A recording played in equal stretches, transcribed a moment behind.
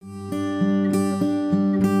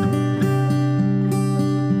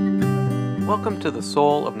Welcome to the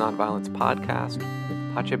Soul of Nonviolence podcast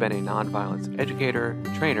with Pace nonviolence educator,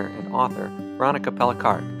 trainer, and author Veronica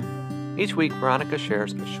Pellicard. Each week, Veronica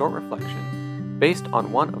shares a short reflection based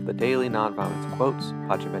on one of the daily nonviolence quotes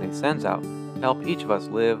Pace sends out to help each of us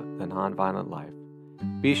live the nonviolent life.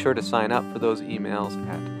 Be sure to sign up for those emails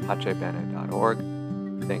at pacebene.org.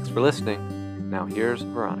 Thanks for listening. Now here's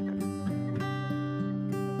Veronica.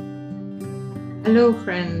 Hello,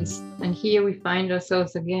 friends, and here we find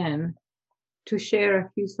ourselves again to share a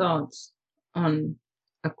few thoughts on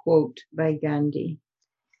a quote by Gandhi.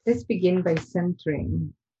 Let's begin by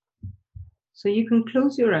centering. So you can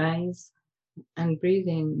close your eyes and breathe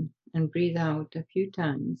in and breathe out a few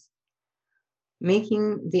times,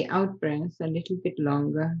 making the out breath a little bit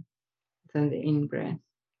longer than the in breath.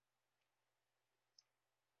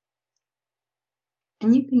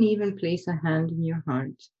 And you can even place a hand in your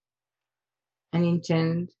heart and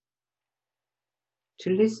intend to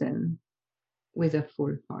listen with a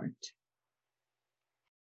full heart.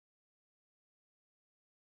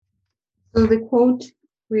 So the quote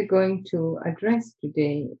we're going to address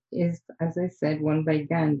today is, as I said, one by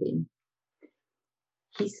Gandhi.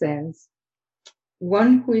 He says,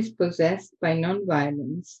 "One who is possessed by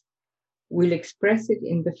nonviolence will express it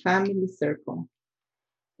in the family circle,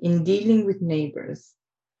 in dealing with neighbors,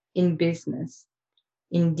 in business,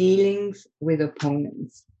 in dealings with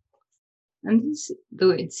opponents." And this, though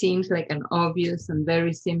it seems like an obvious and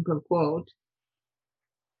very simple quote,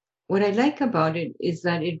 what I like about it is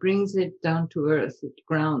that it brings it down to earth. It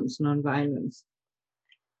grounds nonviolence.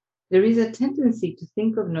 There is a tendency to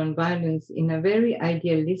think of nonviolence in a very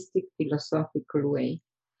idealistic, philosophical way.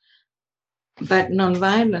 But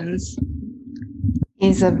nonviolence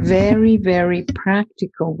is a very, very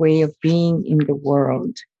practical way of being in the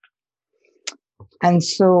world. And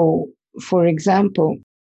so, for example,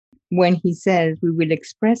 when he says we will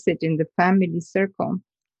express it in the family circle,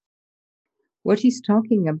 what he's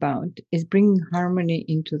talking about is bringing harmony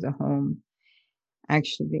into the home,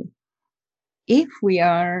 actually. If we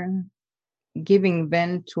are giving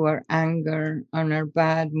vent to our anger and our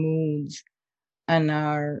bad moods and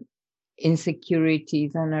our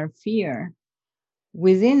insecurities and our fear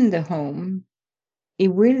within the home, it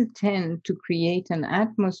will tend to create an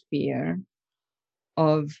atmosphere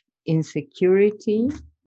of insecurity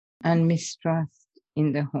and mistrust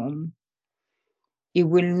in the home. It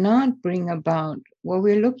will not bring about what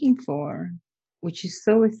we're looking for, which is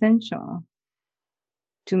so essential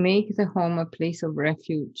to make the home a place of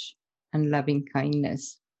refuge and loving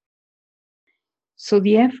kindness. So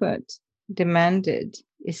the effort demanded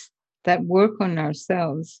is that work on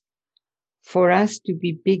ourselves for us to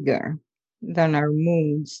be bigger than our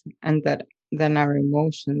moods and than our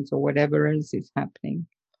emotions or whatever else is happening.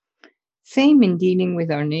 Same in dealing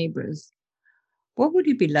with our neighbors. What would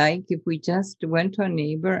it be like if we just went to a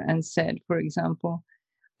neighbor and said, for example,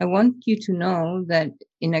 I want you to know that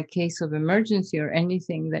in a case of emergency or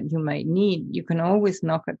anything that you might need, you can always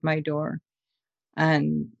knock at my door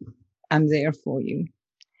and I'm there for you.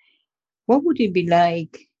 What would it be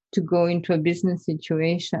like to go into a business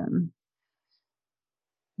situation,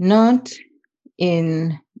 not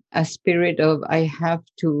in a spirit of I have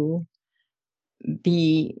to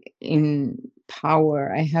be in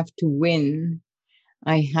power, I have to win,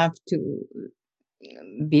 I have to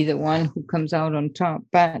be the one who comes out on top,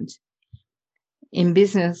 but in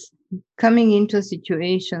business, coming into a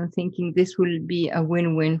situation thinking this will be a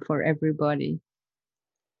win-win for everybody.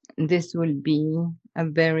 This will be a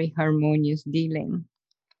very harmonious dealing.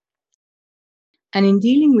 And in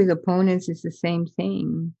dealing with opponents, it's the same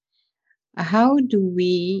thing. How do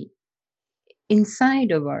we,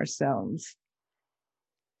 inside of ourselves,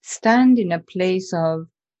 stand in a place of,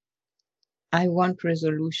 I want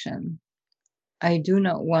resolution. I do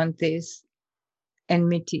not want this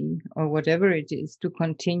enmity or whatever it is to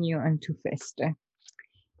continue and to fester.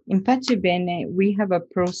 In Pace Bene, we have a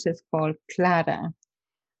process called Clara,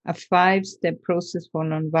 a 5-step process for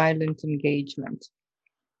nonviolent engagement.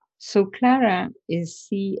 So Clara is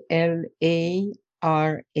CLARA,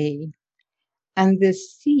 and the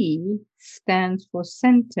C stands for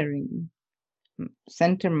centering,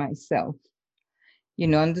 center myself.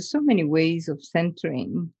 And there's so many ways of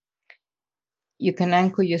centering. You can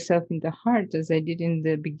anchor yourself in the heart, as I did in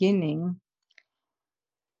the beginning.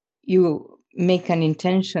 You make an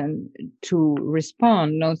intention to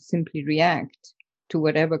respond, not simply react to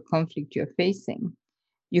whatever conflict you're facing.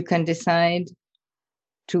 You can decide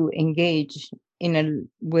to engage in a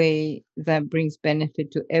way that brings benefit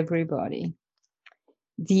to everybody.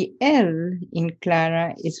 The L in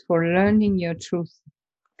Clara is for learning your truth.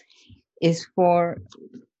 is for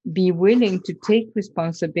be willing to take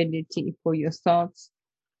responsibility for your thoughts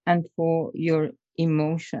and for your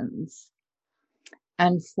emotions,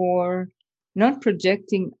 and for not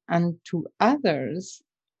projecting onto others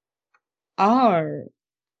our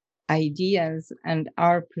ideas and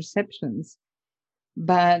our perceptions,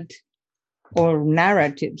 but or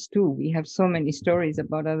narratives too. We have so many stories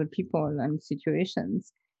about other people and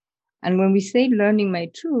situations. And when we say learning my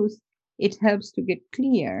truth, it helps to get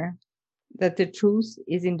clear that the truth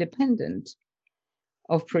is independent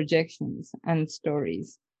of projections and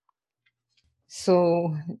stories.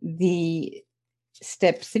 So the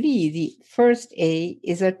step 3, the first A,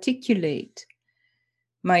 is articulate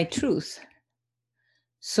my truth.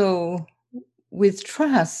 So with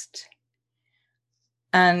trust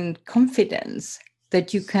and confidence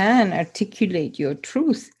that you can articulate your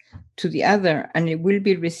truth to the other and it will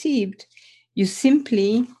be received, you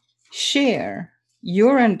simply share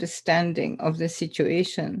your understanding of the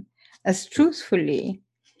situation as truthfully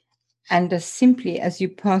and as simply as you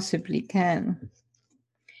possibly can.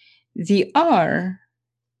 The R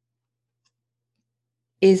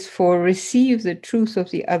is for receive the truth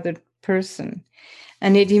of the other person,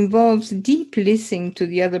 and it involves deep listening to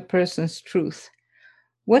the other person's truth,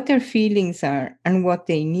 what their feelings are and what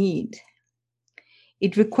they need.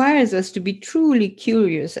 It requires us to be truly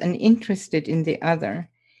curious and interested in the other,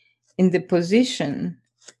 in the position,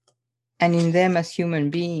 and in them as human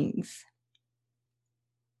beings.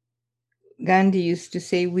 Gandhi used to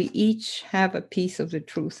say, we each have a piece of the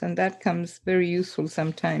truth, and that comes very useful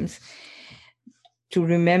sometimes to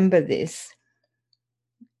remember this,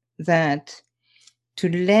 that to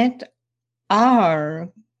let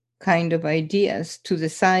our kind of ideas to the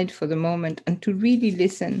side for the moment and to really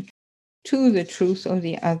listen to the truth of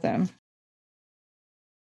the other.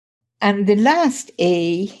 And the last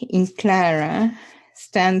A in Clara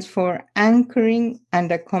stands for anchoring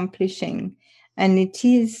and accomplishing. And it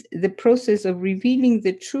is the process of revealing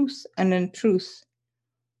the truth and untruth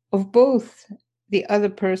of both the other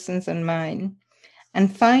person's and mine,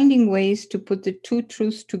 and finding ways to put the two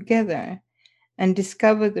truths together and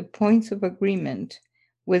discover the points of agreement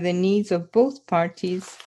where the needs of both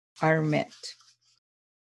parties are met.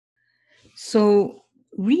 So,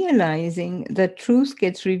 realizing that truth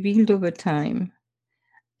gets revealed over time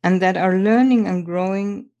and that our learning and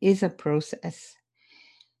growing is a process.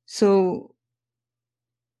 So,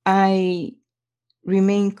 I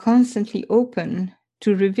remain constantly open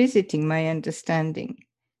to revisiting my understanding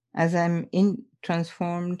as I'm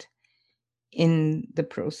transformed in the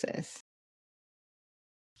process.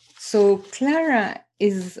 So, Clara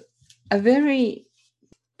is a very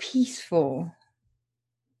peaceful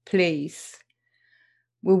place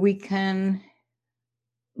where we can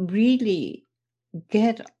really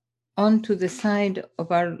get onto the side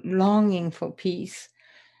of our longing for peace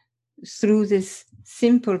through this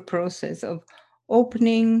simple process of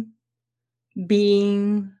opening,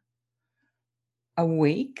 being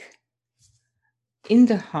awake in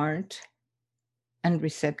the heart and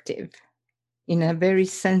receptive in a very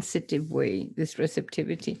sensitive way, this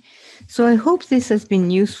receptivity. So I hope this has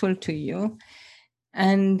been useful to you.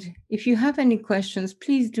 And if you have any questions,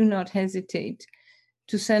 please do not hesitate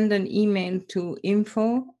to send an email to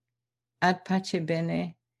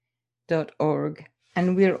info@pacebene.org.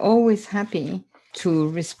 And we're always happy to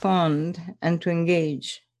respond and to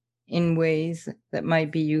engage in ways that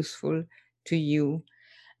might be useful to you.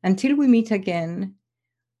 Until we meet again,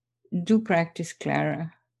 do practice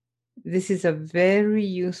Clara. This is a very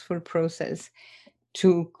useful process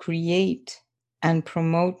to create and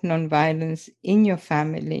promote nonviolence in your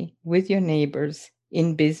family, with your neighbors,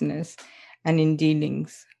 in business, and in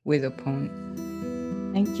dealings with opponents.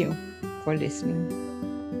 Thank you for listening.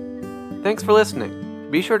 Thanks for listening.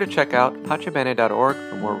 Be sure to check out pacebene.org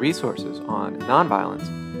for more resources on nonviolence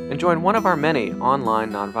and join one of our many online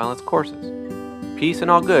nonviolence courses. Peace and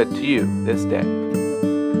all good to you this day.